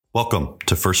Welcome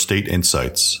to First State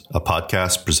Insights, a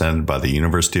podcast presented by the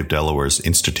University of Delaware's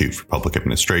Institute for Public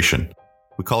Administration.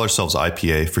 We call ourselves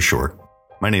IPA for short.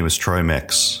 My name is Troy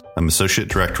Mix. I'm Associate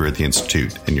Director at the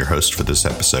Institute and your host for this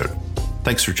episode.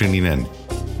 Thanks for tuning in.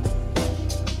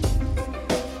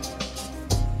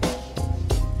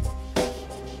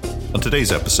 On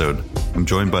today's episode, I'm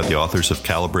joined by the authors of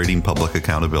Calibrating Public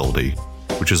Accountability,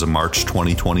 which is a March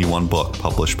 2021 book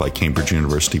published by Cambridge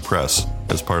University Press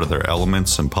as part of their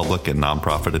Elements in Public and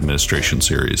Nonprofit Administration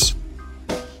series.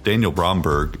 Daniel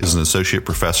Bromberg is an associate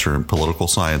professor in political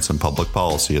science and public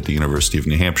policy at the University of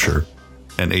New Hampshire,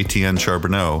 and Etienne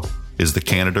Charbonneau is the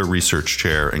Canada Research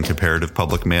Chair in Comparative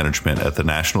Public Management at the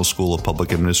National School of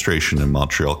Public Administration in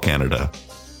Montreal, Canada.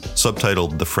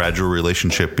 Subtitled The Fragile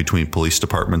Relationship Between Police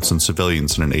Departments and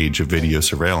Civilians in an Age of Video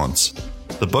Surveillance,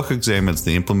 the book examines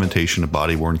the implementation of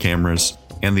body-worn cameras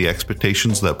and the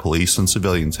expectations that police and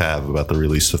civilians have about the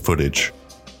release of footage.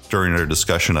 During our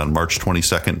discussion on March 22,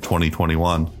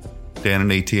 2021, Dan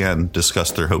and Etienne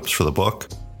discussed their hopes for the book,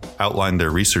 outlined their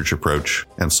research approach,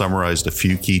 and summarized a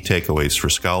few key takeaways for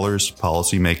scholars,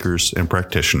 policymakers, and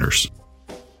practitioners.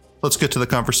 Let's get to the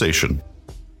conversation.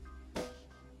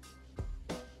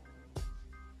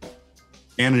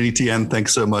 Dan and Etienne,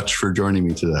 thanks so much for joining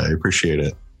me today. I appreciate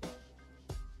it.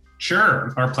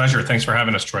 Sure. Our pleasure. Thanks for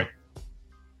having us, Troy.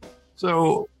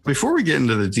 So before we get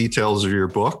into the details of your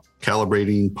book,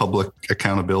 Calibrating Public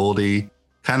Accountability,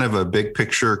 kind of a big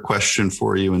picture question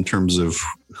for you in terms of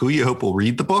who you hope will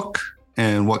read the book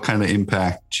and what kind of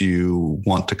impact you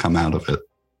want to come out of it.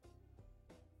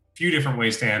 A few different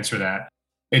ways to answer that.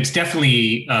 It's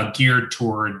definitely geared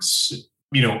towards,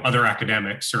 other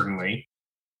academics, certainly.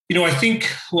 I think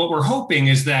what we're hoping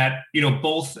is that,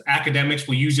 both academics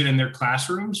will use it in their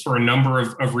classrooms for a number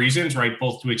of reasons, right?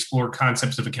 Both to explore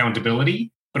concepts of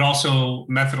accountability, but also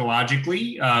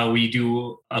methodologically. We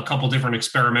do a couple different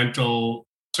experimental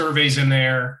surveys in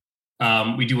there.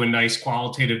 We do a nice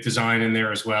qualitative design in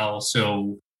there as well.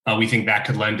 So we think that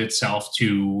could lend itself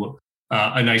to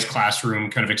a nice classroom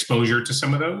kind of exposure to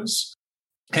some of those.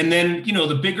 And then,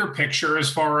 the bigger picture as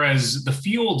far as the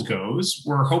field goes,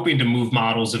 we're hoping to move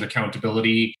models of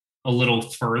accountability a little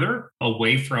further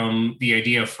away from the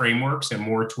idea of frameworks and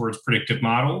more towards predictive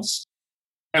models.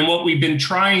 And what we've been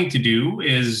trying to do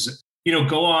is,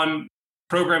 go on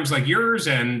programs like yours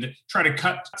and try to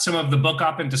cut some of the book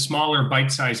up into smaller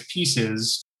bite-sized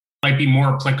pieces, might be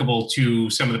more applicable to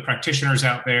some of the practitioners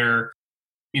out there,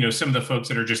 some of the folks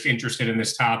that are just interested in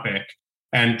this topic,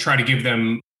 and try to give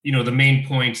them the main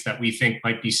points that we think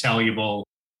might be soluble,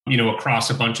 across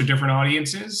a bunch of different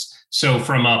audiences. So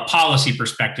from a policy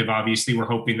perspective, obviously, we're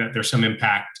hoping that there's some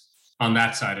impact on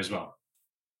that side as well.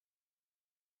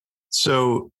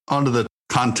 So onto the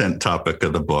content topic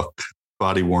of the book,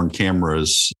 body-worn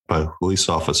cameras by police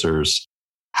officers.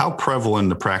 How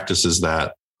prevalent a practice is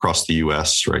that across the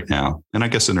U.S. right now? And I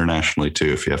guess internationally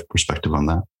too, if you have perspective on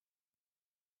that.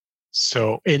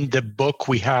 So in the book,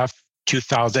 we have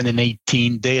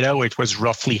 2018 data, which was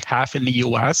roughly half in the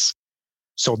US.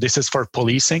 So this is for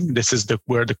policing. This is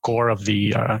where the core of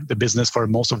the business for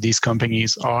most of these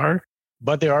companies are.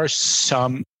 But there are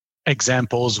some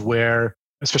examples where,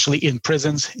 especially in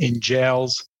prisons, in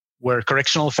jails, where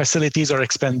correctional facilities are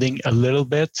expanding a little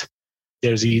bit.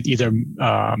 There's either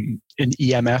in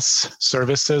EMS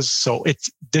services. So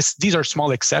these are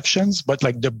small exceptions, but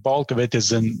like the bulk of it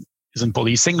is in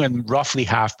policing, and roughly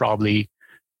half probably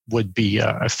would be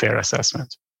a fair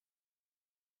assessment.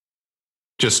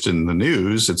 Just in the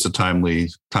news, it's a timely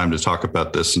time to talk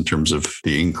about this in terms of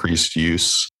the increased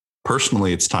use.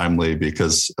 Personally, it's timely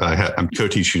because I'm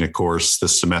co-teaching a course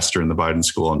this semester in the Biden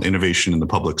School on innovation in the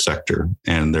public sector,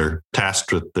 and they're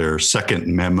tasked with their second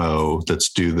memo that's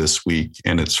due this week,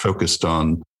 and it's focused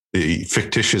on the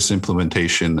fictitious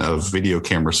implementation of video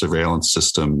camera surveillance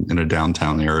system in a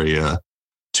downtown area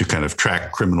to kind of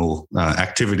track criminal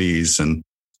activities and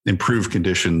improve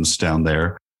conditions down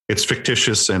there. It's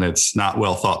fictitious and it's not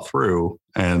well thought through.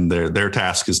 And their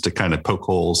task is to kind of poke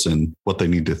holes in what they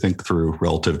need to think through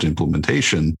relative to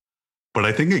implementation. But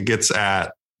I think it gets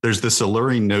at, there's this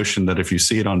alluring notion that if you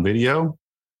see it on video,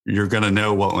 you're going to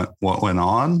know what went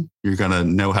on. You're going to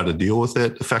know how to deal with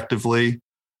it effectively.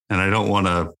 And I don't want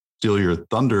to steal your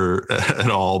thunder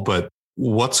at all, but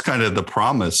what's kind of the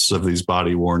promise of these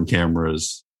body-worn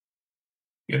cameras?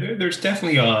 Yeah, there's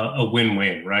definitely a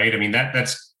win-win, right? I mean,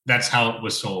 that's how it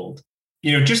was sold.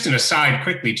 Just an aside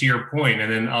quickly to your point,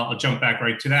 and then I'll jump back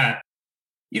right to that.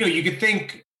 You could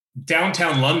think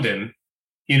downtown London,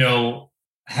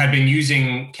 had been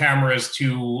using cameras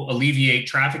to alleviate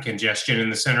traffic congestion in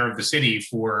the center of the city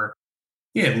for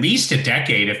Yeah, at least a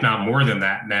decade, if not more than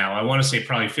that now. I want to say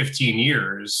probably 15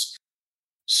 years.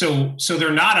 So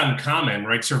they're not uncommon,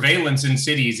 right? Surveillance in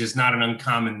cities is not an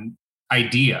uncommon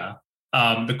idea.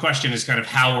 The question is kind of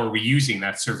how are we using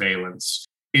that surveillance?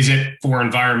 Is it for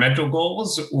environmental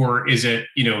goals, or is it,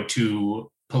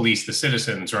 to police the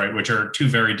citizens, right? Which are two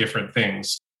very different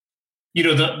things.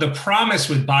 The promise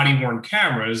with body-worn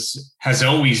cameras has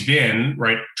always been,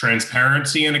 right,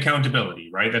 transparency and accountability,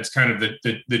 right? That's kind of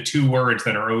the two words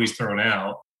that are always thrown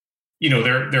out.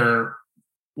 There are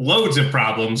loads of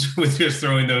problems with just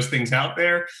throwing those things out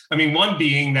there. I mean, one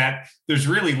being that there's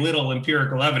really little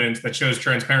empirical evidence that shows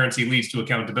transparency leads to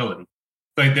accountability.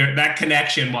 Like that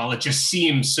connection, while it just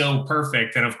seems so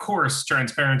perfect, and of course,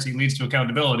 transparency leads to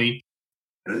accountability,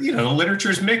 the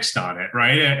literature's mixed on it,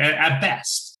 right? At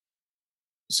best.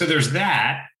 So there's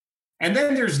that. And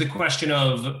then there's the question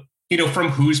of, from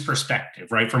whose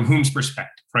perspective, right? From whom's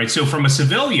perspective, right? So from a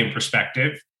civilian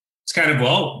perspective, it's kind of,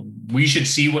 well, we should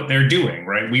see what they're doing,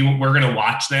 right? We're going to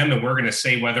watch them and we're going to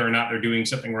say whether or not they're doing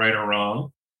something right or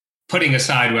wrong, putting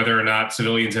aside whether or not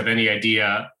civilians have any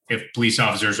idea if police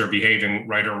officers are behaving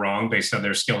right or wrong based on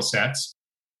their skill sets.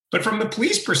 But from the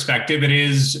police perspective, it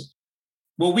is,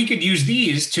 well, we could use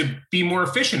these to be more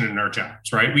efficient in our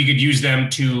jobs, right? We could use them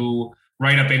to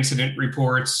write up incident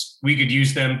reports. We could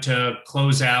use them to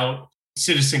close out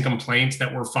citizen complaints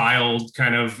that were filed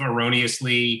kind of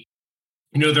erroneously.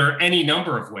 There are any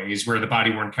number of ways where the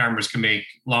body-worn cameras can make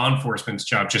law enforcement's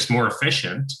job just more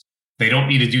efficient. They don't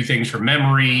need to do things from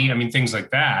memory. I mean, things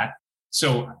like that.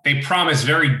 So they promise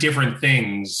very different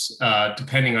things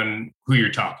depending on who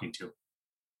you're talking to.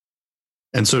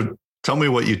 And so tell me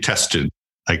what you tested,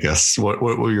 I guess. What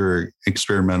were your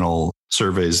experimental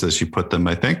surveys as you put them,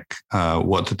 I think?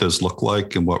 What did those look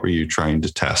like and what were you trying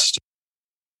to test?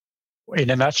 In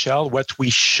a nutshell, what we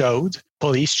showed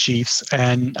police chiefs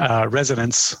and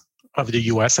residents of the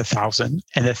US,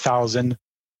 1,000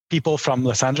 people from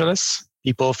Los Angeles,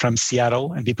 people from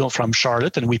Seattle, and people from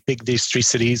Charlotte. And we picked these three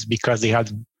cities because they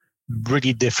had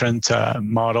really different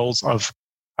models of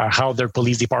how their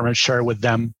police department share with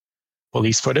them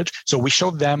police footage. So we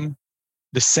showed them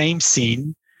the same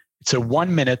scene. It's a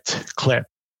 1-minute clip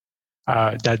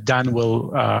that Dan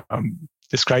will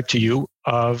describe to you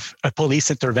of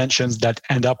police interventions that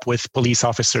end up with police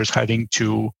officers having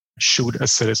to shoot a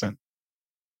citizen.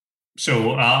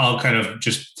 So I'll kind of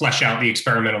just flesh out the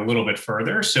experiment a little bit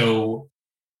further. So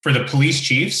for the police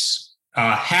chiefs,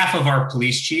 half of our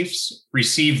police chiefs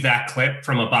received that clip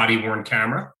from a body-worn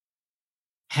camera.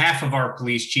 Half of our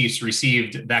police chiefs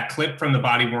received that clip from the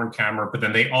body-worn camera, but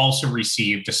then they also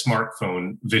received a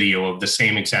smartphone video of the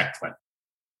same exact clip.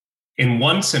 In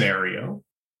one scenario,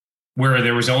 where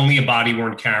there was only a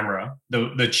body-worn camera,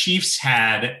 the chiefs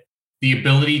had the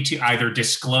ability to either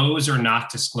disclose or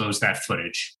not disclose that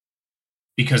footage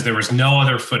because there was no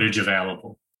other footage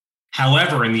available.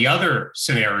 However, in the other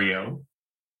scenario,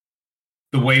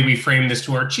 the way we framed this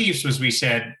to our chiefs was we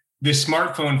said, this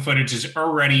smartphone footage has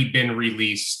already been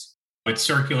released. It's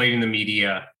circulating in the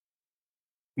media.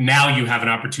 Now you have an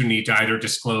opportunity to either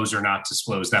disclose or not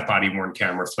disclose that body-worn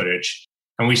camera footage.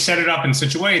 And we set it up in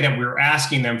such a way that we were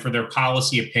asking them for their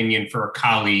policy opinion for a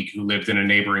colleague who lived in a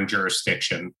neighboring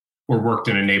jurisdiction or worked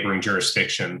in a neighboring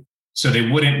jurisdiction. So they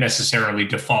wouldn't necessarily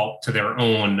default to their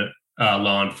own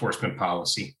law enforcement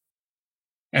policy.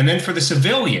 And then for the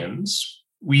civilians,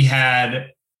 we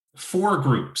had 4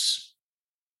 groups.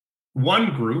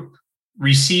 One group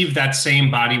received that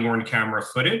same body-worn camera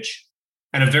footage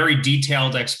and a very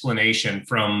detailed explanation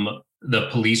from the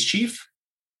police chief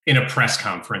in a press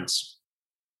conference.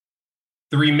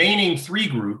 The remaining 3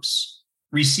 groups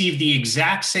received the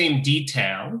exact same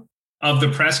detail of the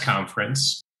press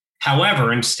conference.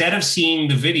 However, instead of seeing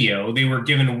the video, they were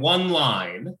given one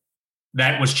line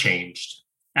that was changed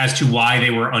as to why they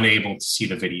were unable to see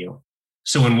the video.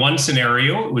 So in one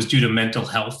scenario, it was due to mental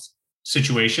health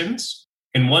situations.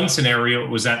 In one scenario, it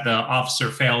was that the officer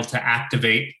failed to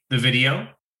activate the video.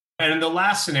 And in the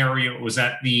last scenario, it was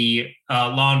that the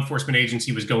law enforcement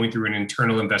agency was going through an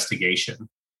internal investigation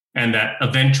and that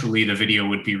eventually the video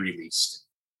would be released.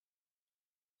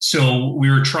 So we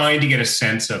were trying to get a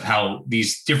sense of how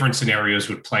these different scenarios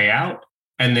would play out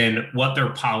and then what their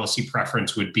policy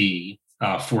preference would be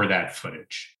for that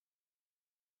footage.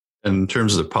 In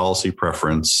terms of the policy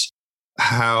preference,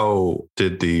 how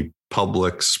did the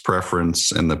public's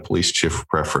preference and the police chief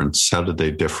preference, how did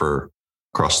they differ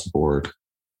across the board?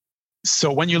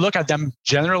 So when you look at them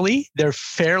generally, they're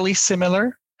fairly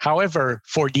similar. However,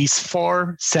 for these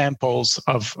 4 samples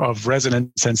of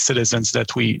residents and citizens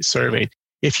that we surveyed,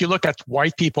 if you look at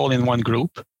white people in one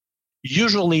group,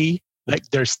 usually Like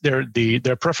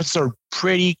their preferences are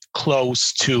pretty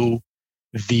close to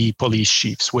the police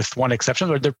chiefs, with one exception,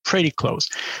 but they're pretty close.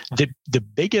 The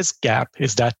biggest gap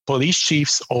is that police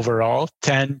chiefs overall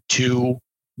tend to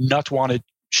not want to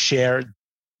share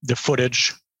the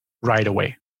footage right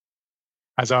away.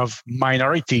 As of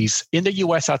minorities in the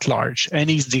US at large, and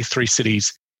these three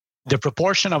cities, the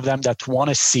proportion of them that want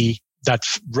to see that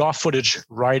raw footage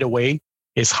right away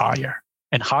is higher,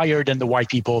 and higher than the white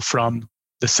people from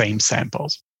the same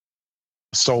samples.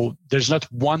 So there's not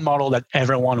one model that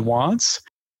everyone wants,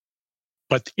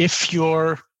 but if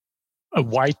you're a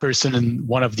white person in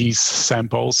one of these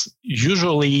samples,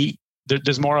 usually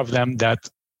there's more of them that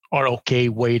are okay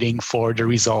waiting for the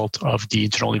result of the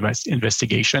internal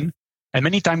investigation. And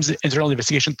many times the internal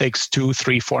investigation takes 2,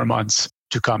 3, 4 months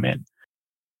to come in.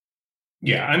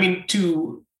 Yeah, I mean,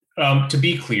 to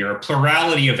be clear, a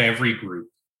plurality of every group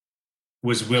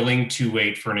was willing to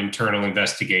wait for an internal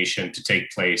investigation to take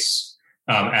place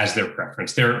as their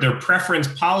preference. Their preference,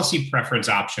 policy preference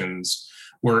options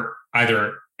were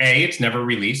either A, it's never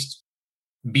released,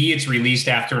 B, it's released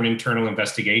after an internal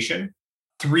investigation,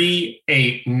 3,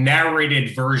 a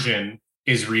narrated version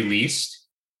is released,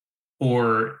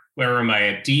 or where am I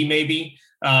at D maybe?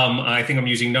 I think I'm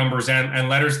using numbers and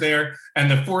letters there.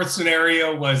 And the fourth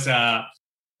scenario was that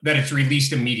it's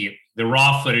released immediately. The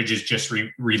raw footage is just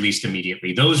released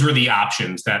immediately. Those were the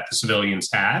options that the civilians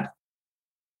had.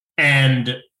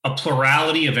 And a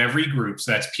plurality of every group,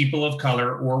 so that's people of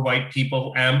color or white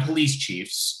people and police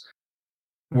chiefs,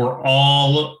 were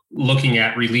all looking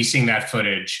at releasing that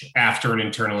footage after an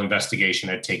internal investigation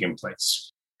had taken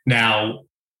place. Now,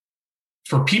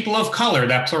 for people of color,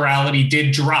 that plurality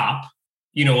did drop,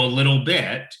 a little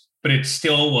bit, but it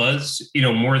still was,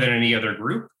 more than any other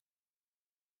group.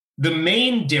 The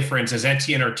main difference, as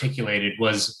Etienne articulated,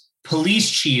 was police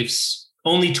chiefs,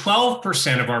 only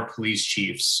 12% of our police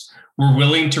chiefs were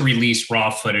willing to release raw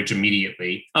footage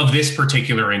immediately of this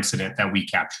particular incident that we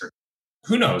captured.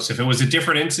 Who knows? If it was a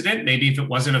different incident, maybe if it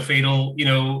wasn't a fatal,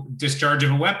 discharge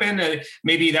of a weapon,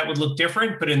 maybe that would look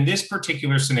different. But in this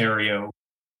particular scenario,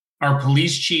 our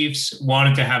police chiefs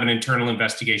wanted to have an internal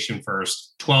investigation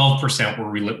first. 12%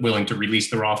 were willing to release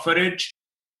the raw footage.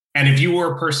 And if you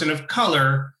were a person of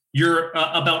color, you're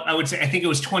about, I would say, I think it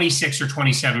was 26 or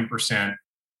 27%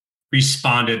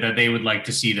 responded that they would like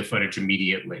to see the footage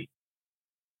immediately.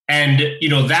 And,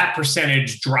 that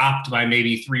percentage dropped by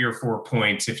maybe 3 or 4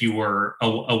 points if you were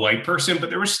a white person, but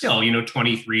there was still,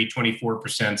 23,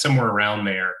 24%, somewhere around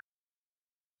there.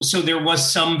 So there was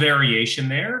some variation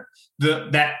there.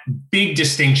 That big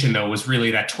distinction, though, was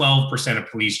really that 12%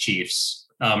 of police chiefs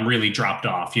really dropped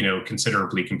off,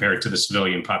 considerably compared to the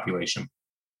civilian population.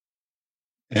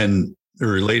 And the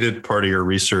related part of your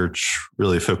research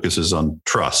really focuses on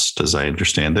trust, as I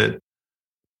understand it.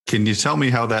 Can you tell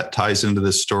me how that ties into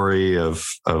this story of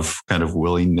kind of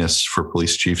willingness for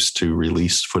police chiefs to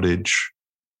release footage?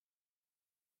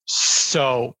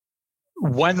 So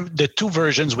when the two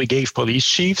versions we gave police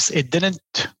chiefs, it didn't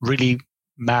really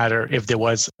matter if there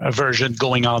was a version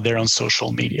going out there on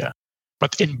social media.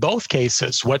 But in both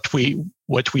cases, what we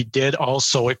did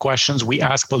also, questions we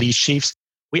asked police chiefs,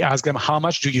 we asked them, how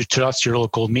much do you trust your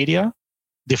local media?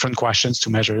 Different questions to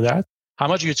measure that. How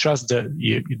much do you trust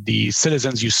the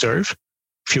citizens you serve?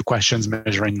 A few questions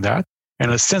measuring that.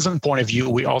 And a citizen point of view,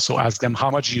 we also asked them,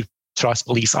 how much do you trust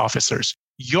police officers,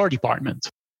 your department?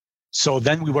 So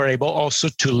then we were able also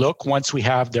to look, once we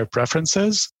have their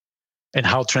preferences and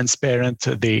how transparent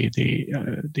they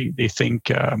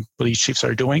think police chiefs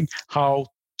are doing, how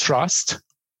trust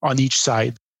on each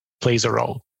side plays a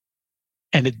role.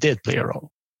 And it did play a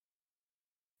role.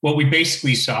 What we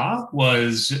basically saw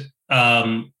was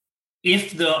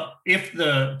if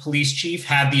the police chief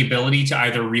had the ability to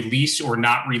either release or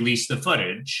not release the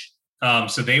footage,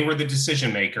 so they were the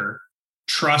decision maker,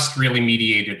 trust really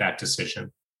mediated that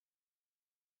decision.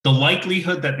 The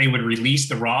likelihood that they would release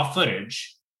the raw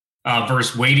footage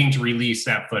versus waiting to release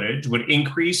that footage would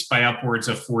increase by upwards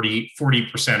of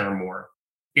 40% or more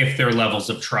if their levels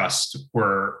of trust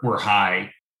were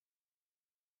high.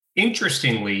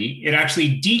 Interestingly, it actually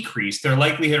decreased. Their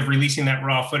likelihood of releasing that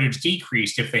raw footage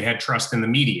decreased if they had trust in the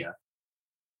media.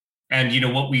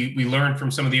 And what we learned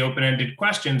from some of the open-ended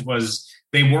questions was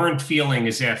they weren't feeling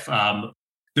as if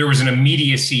there was an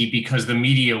immediacy because the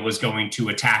media was going to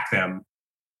attack them.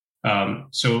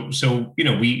 So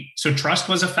trust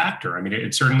was a factor. I mean,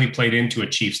 it certainly played into a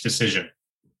chief's decision.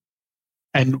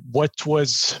 And what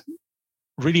was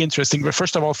really interesting,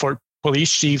 first of all, for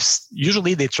police chiefs,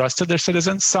 usually they trusted their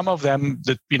citizens. Some of them,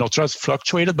 trust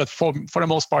fluctuated, but for the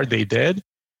most part, they did.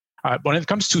 When it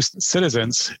comes to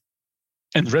citizens,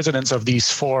 and residents of these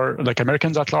four, like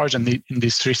Americans at large in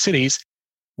these three cities,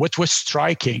 what was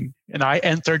striking, and I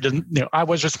entered, I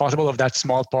was responsible of that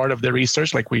small part of the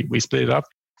research, like we split it up.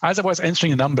 As I was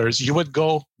entering the numbers, you would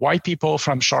go white people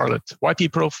from Charlotte, white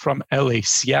people from LA,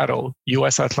 Seattle,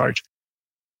 US at large.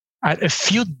 At a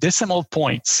few decimal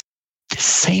points, the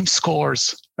same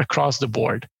scores across the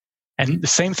board. And the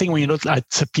same thing when you look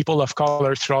at people of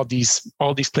color throughout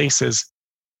all these places,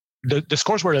 the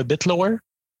scores were a bit lower,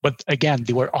 but again,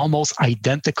 they were almost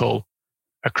identical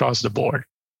across the board.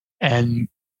 And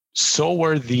so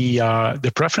were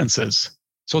the preferences.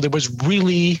 So there was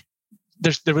really,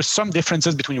 there was some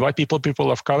differences between white people,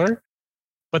 people of color,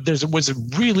 but there was a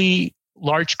really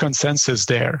large consensus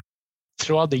there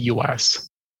throughout the US.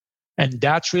 And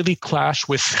that really clashed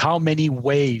with how many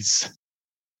ways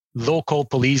local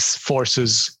police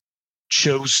forces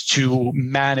chose to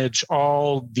manage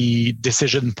all the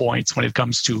decision points when it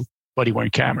comes to body-worn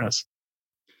cameras.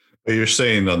 You're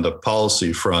saying on the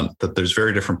policy front that there's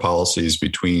very different policies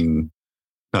between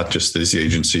not just these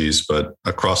agencies, but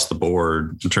across the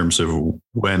board in terms of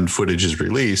when footage is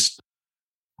released,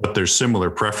 but there's similar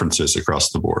preferences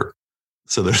across the board.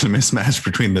 So there's a mismatch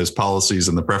between those policies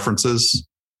and the preferences.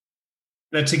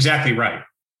 That's exactly right.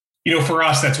 For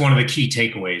us, that's one of the key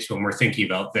takeaways when we're thinking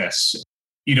about this.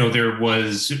 There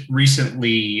was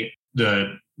recently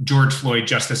the George Floyd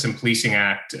Justice and Policing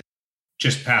Act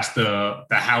just passed the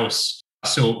House.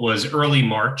 So it was early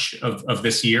March of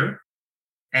this year.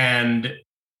 And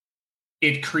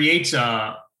it creates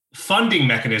a funding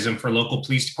mechanism for local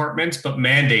police departments, but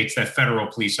mandates that federal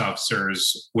police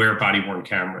officers wear body-worn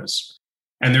cameras.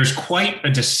 And there's quite a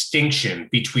distinction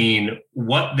between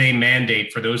what they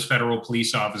mandate for those federal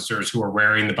police officers who are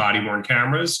wearing the body-worn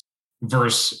cameras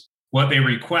versus what they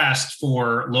request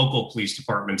for local police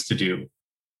departments to do.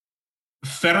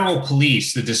 Federal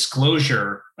police, the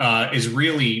disclosure is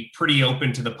really pretty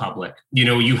open to the public.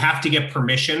 You have to get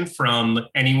permission from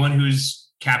anyone who's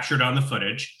captured on the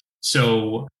footage.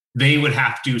 So they would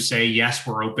have to say, yes,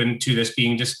 we're open to this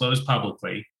being disclosed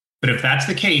publicly. But if that's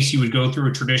the case, you would go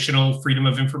through a traditional Freedom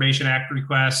of Information Act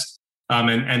request,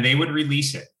 and they would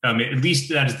release it. At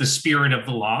least that is the spirit of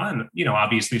the law. And,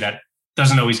 obviously that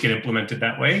doesn't always get implemented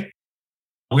that way.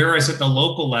 Whereas at the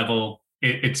local level,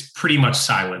 it's pretty much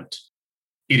silent.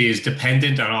 It is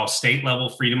dependent on all state level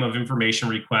Freedom of Information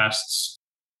requests.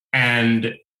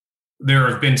 And there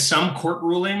have been some court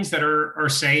rulings that are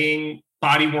saying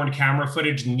body-worn camera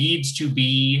footage needs to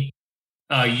be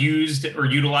used or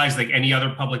utilized like any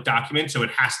other public document. So it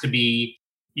has to be,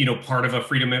 part of a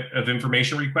Freedom of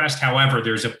Information request. However,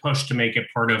 there's a push to make it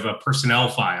part of a personnel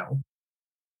file,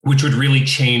 which would really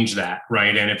change that,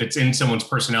 right? And if it's in someone's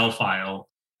personnel file,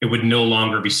 it would no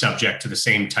longer be subject to the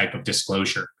same type of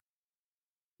disclosure.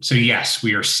 So yes,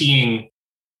 we are seeing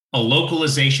a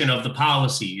localization of the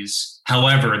policies.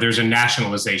 However, there's a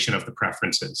nationalization of the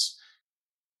preferences.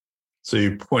 So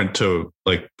you point to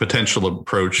potential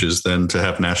approaches then to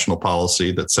have national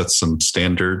policy that sets some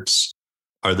standards.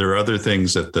 Are there other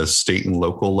things at the state and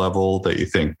local level that you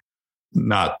think,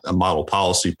 not a model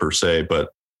policy per se, but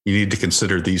you need to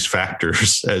consider these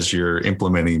factors as you're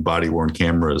implementing body-worn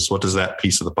cameras? What does that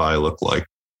piece of the pie look like?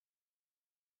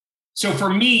 So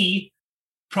for me,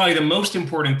 probably the most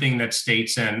important thing that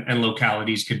states and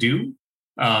localities could do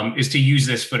is to use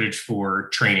this footage for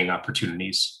training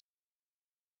opportunities.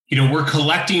 We're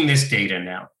collecting this data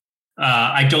now.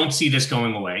 I don't see this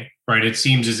going away, right? It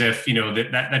seems as if,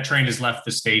 that train has left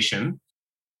the station.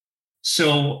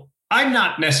 So I'm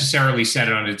not necessarily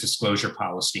set on a disclosure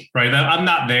policy, right? I'm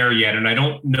not there yet, and I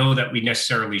don't know that we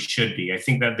necessarily should be. I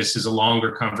think that this is a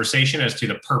longer conversation as to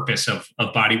the purpose of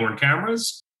body-worn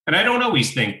cameras. And I don't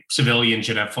always think civilians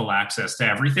should have full access to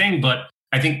everything, but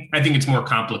I think it's more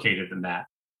complicated than that.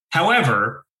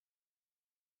 However,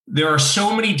 there are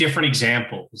so many different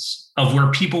examples of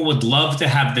where people would love to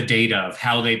have the data of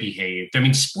how they behaved. I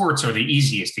mean, sports are the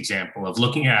easiest example of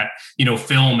looking at,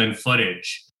 film and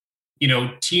footage.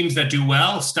 Teams that do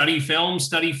well study film,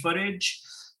 study footage,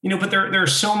 but there are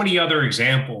so many other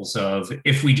examples of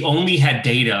if we only had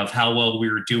data of how well we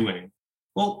were doing.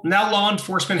 Well, now law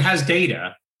enforcement has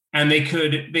data, and they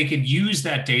could use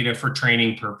that data for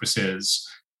training purposes,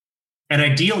 and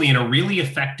ideally in a really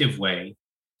effective way.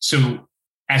 So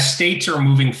as states are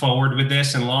moving forward with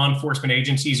this and law enforcement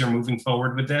agencies are moving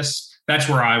forward with this, that's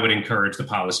where I would encourage the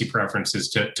policy preferences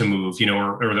to move,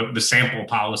 or the sample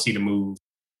policy to move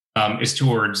is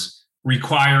towards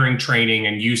requiring training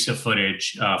and use of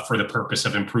footage for the purpose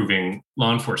of improving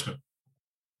law enforcement.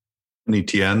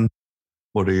 Etienne,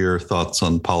 what are your thoughts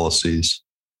on policies?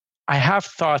 I have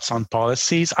thoughts on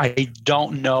policies. I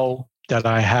don't know that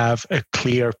I have a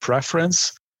clear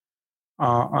preference.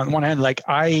 On one hand,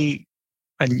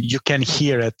 and you can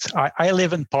hear it. I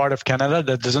live in part of Canada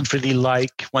that doesn't really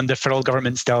like when the federal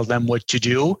government tells them what to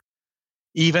do,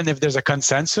 even if there's a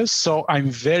consensus. So I'm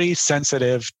very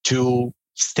sensitive to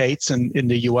states in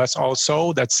the US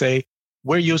also that say,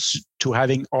 we're used to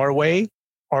having our way,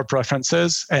 our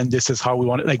preferences, and this is how we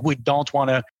want it. Like, we don't want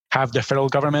to have the federal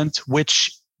government,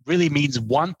 which really means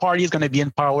one party is going to be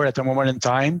in power at a moment in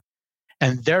time,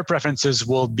 and their preferences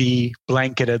will be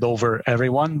blanketed over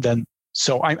everyone.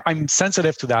 So I'm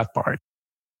sensitive to that part.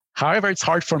 However, it's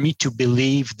hard for me to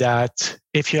believe that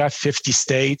if you have 50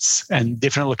 states and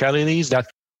different localities, that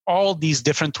all these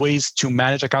different ways to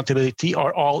manage accountability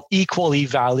are all equally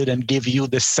valid and give you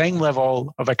the same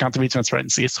level of accountability and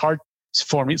transparency. It's hard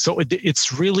for me. So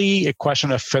it's really a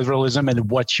question of federalism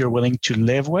and what you're willing to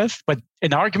live with. But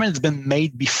an argument has been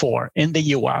made before in the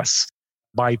US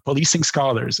by policing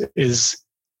scholars is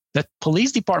that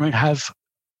police departments have,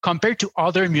 compared to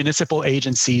other municipal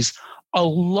agencies, a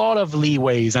lot of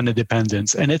leeways and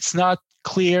independence. And it's not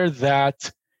clear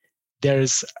that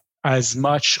there's as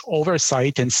much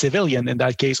oversight and civilian, in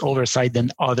that case, oversight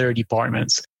than other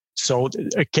departments. So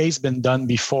a case been done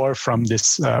before from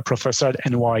this professor at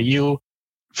NYU,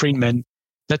 Friedman,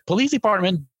 that police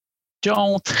department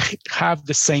don't have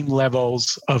the same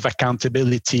levels of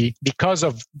accountability because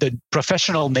of the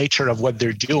professional nature of what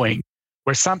they're doing,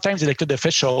 where sometimes elected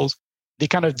officials, they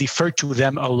kind of defer to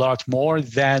them a lot more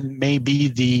than maybe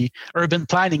the urban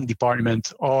planning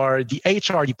department or the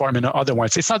HR department or other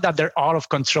ones. It's not that they're out of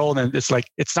control and it's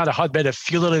not a hotbed of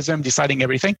feudalism deciding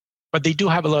everything, but they do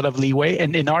have a lot of leeway.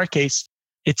 And in our case,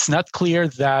 it's not clear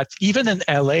that even in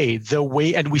LA, the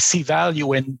way, and we see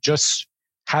value in just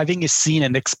having a scene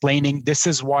and explaining this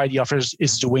is why the officer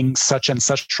is doing such and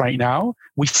such right now.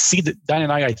 We see that, Dan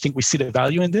and I think we see the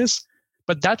value in this,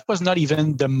 but that was not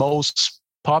even the most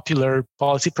popular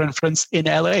policy preference in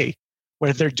LA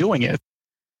where they're doing it.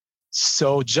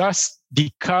 So just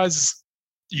because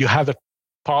you have a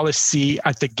policy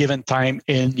at the given time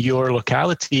in your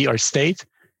locality or state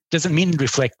doesn't mean it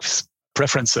reflects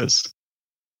preferences.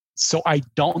 So I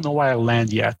don't know where I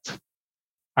land yet.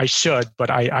 I should, but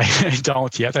I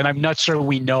don't yet. And I'm not sure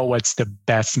we know what's the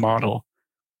best model.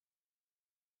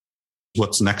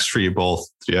 What's next for you both?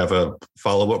 Do you have a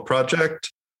follow-up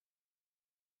project?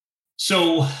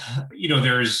 So,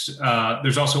 there's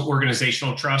also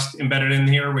organizational trust embedded in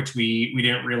here, which we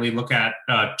didn't really look at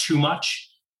too much.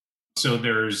 So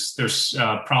there's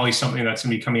probably something that's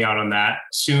going to be coming out on that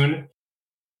soon.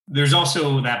 There's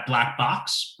also that black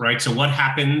box, right? So what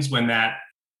happens when that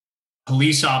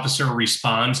police officer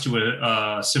responds to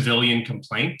a civilian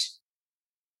complaint?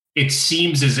 It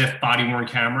seems as if body-worn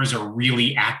cameras are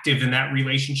really active in that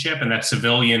relationship, and that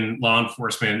civilian law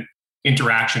enforcement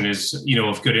interaction is,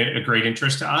 of a great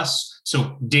interest to us.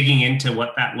 So digging into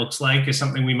what that looks like is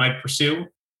something we might pursue.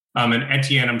 And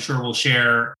Etienne, I'm sure, will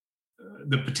share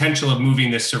the potential of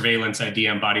moving this surveillance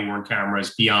idea on body-worn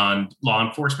cameras beyond law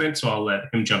enforcement. So I'll let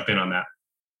him jump in on that.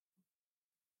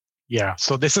 Yeah,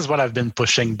 so this is what I've been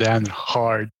pushing Dan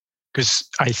hard, because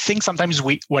I think sometimes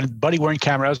when body-worn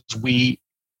cameras, we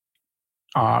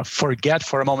forget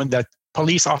for a moment that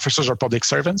police officers are public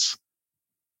servants.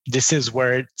 This is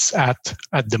where it's at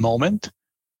the moment.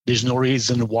 There's no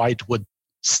reason why it would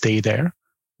stay there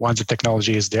once the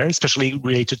technology is there, especially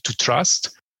related to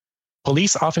trust.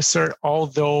 Police officer,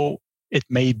 although there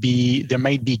may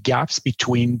be gaps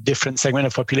between different segments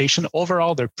of population,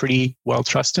 overall they're pretty well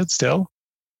trusted still.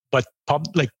 But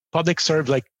public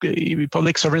servant,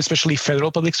 especially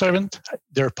federal public servant,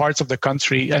 there are parts of the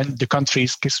country, and the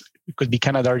countries, it could be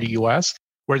Canada or the US,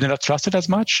 where they're not trusted as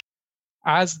much.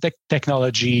 As the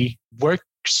technology, work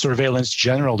surveillance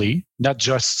generally, not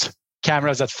just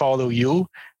cameras that follow you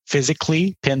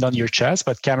physically pinned on your chest,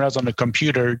 but cameras on the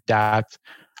computer that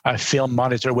film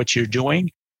monitor what you're doing,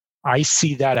 I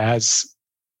see that as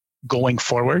going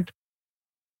forward.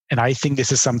 And I think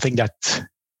this is something that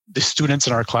the students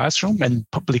in our classroom and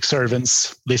public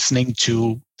servants listening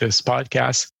to this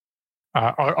podcast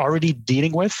are already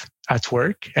dealing with at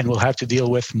work and will have to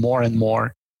deal with more and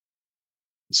more.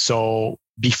 So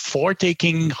before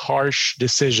taking harsh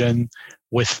decision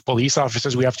with police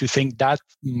officers, we have to think that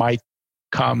might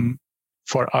come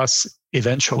for us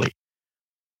eventually.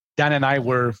 Dan and I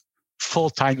were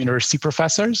full-time university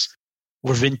professors.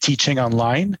 We've been teaching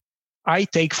online. I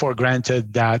take for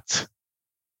granted that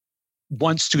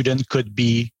one student could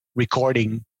be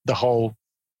recording the whole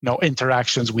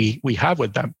interactions we have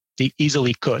with them. They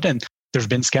easily could. And there have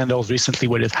been scandals recently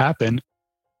where it happened.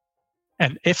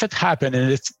 And if it happened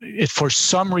and it for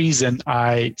some reason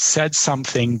I said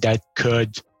something that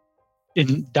could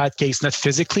in that case, not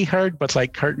physically hurt, but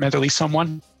like hurt mentally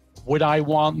someone, would I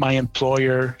want my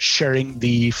employer sharing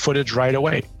the footage right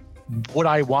away? Would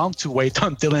I want to wait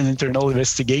until an internal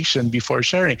investigation before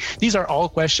sharing? These are all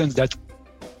questions that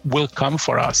will come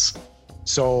for us.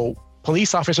 So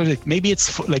police officers, maybe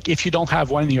it's like if you don't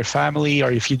have one in your family,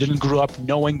 or if you didn't grow up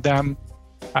knowing them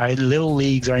in little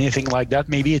leagues or anything like that,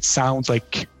 maybe it sounds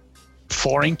like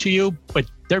foreign to you, but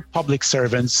they're public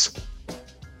servants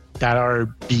that are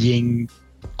being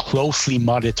closely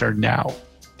monitored now.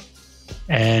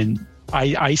 And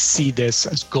I see this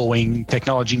as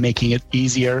technology making it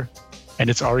easier, and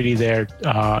it's already there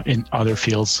in other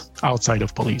fields outside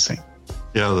of policing.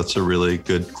 Yeah, that's a really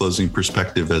good closing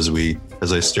perspective as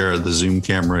I stare at the Zoom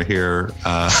camera here,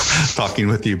 talking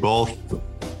with you both.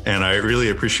 And I really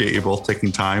appreciate you both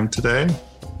taking time today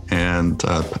and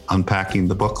unpacking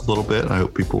the book a little bit. I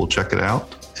hope people will check it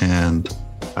out, and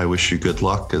I wish you good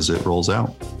luck as it rolls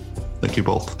out. Thank you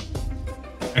both.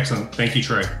 Excellent. Thank you,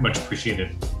 Troy. Much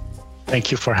appreciated.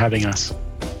 Thank you for having us.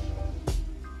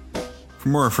 For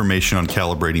more information on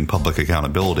calibrating public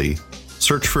accountability,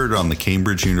 search for it on the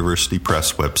Cambridge University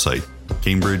Press website,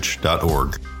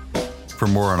 cambridge.org. For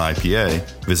more on IPA,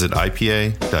 visit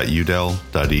ipa.udel.edu.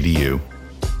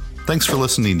 Thanks for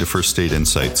listening to First State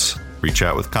Insights. Reach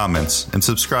out with comments and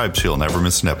subscribe so you'll never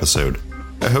miss an episode.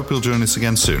 I hope you'll join us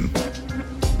again soon.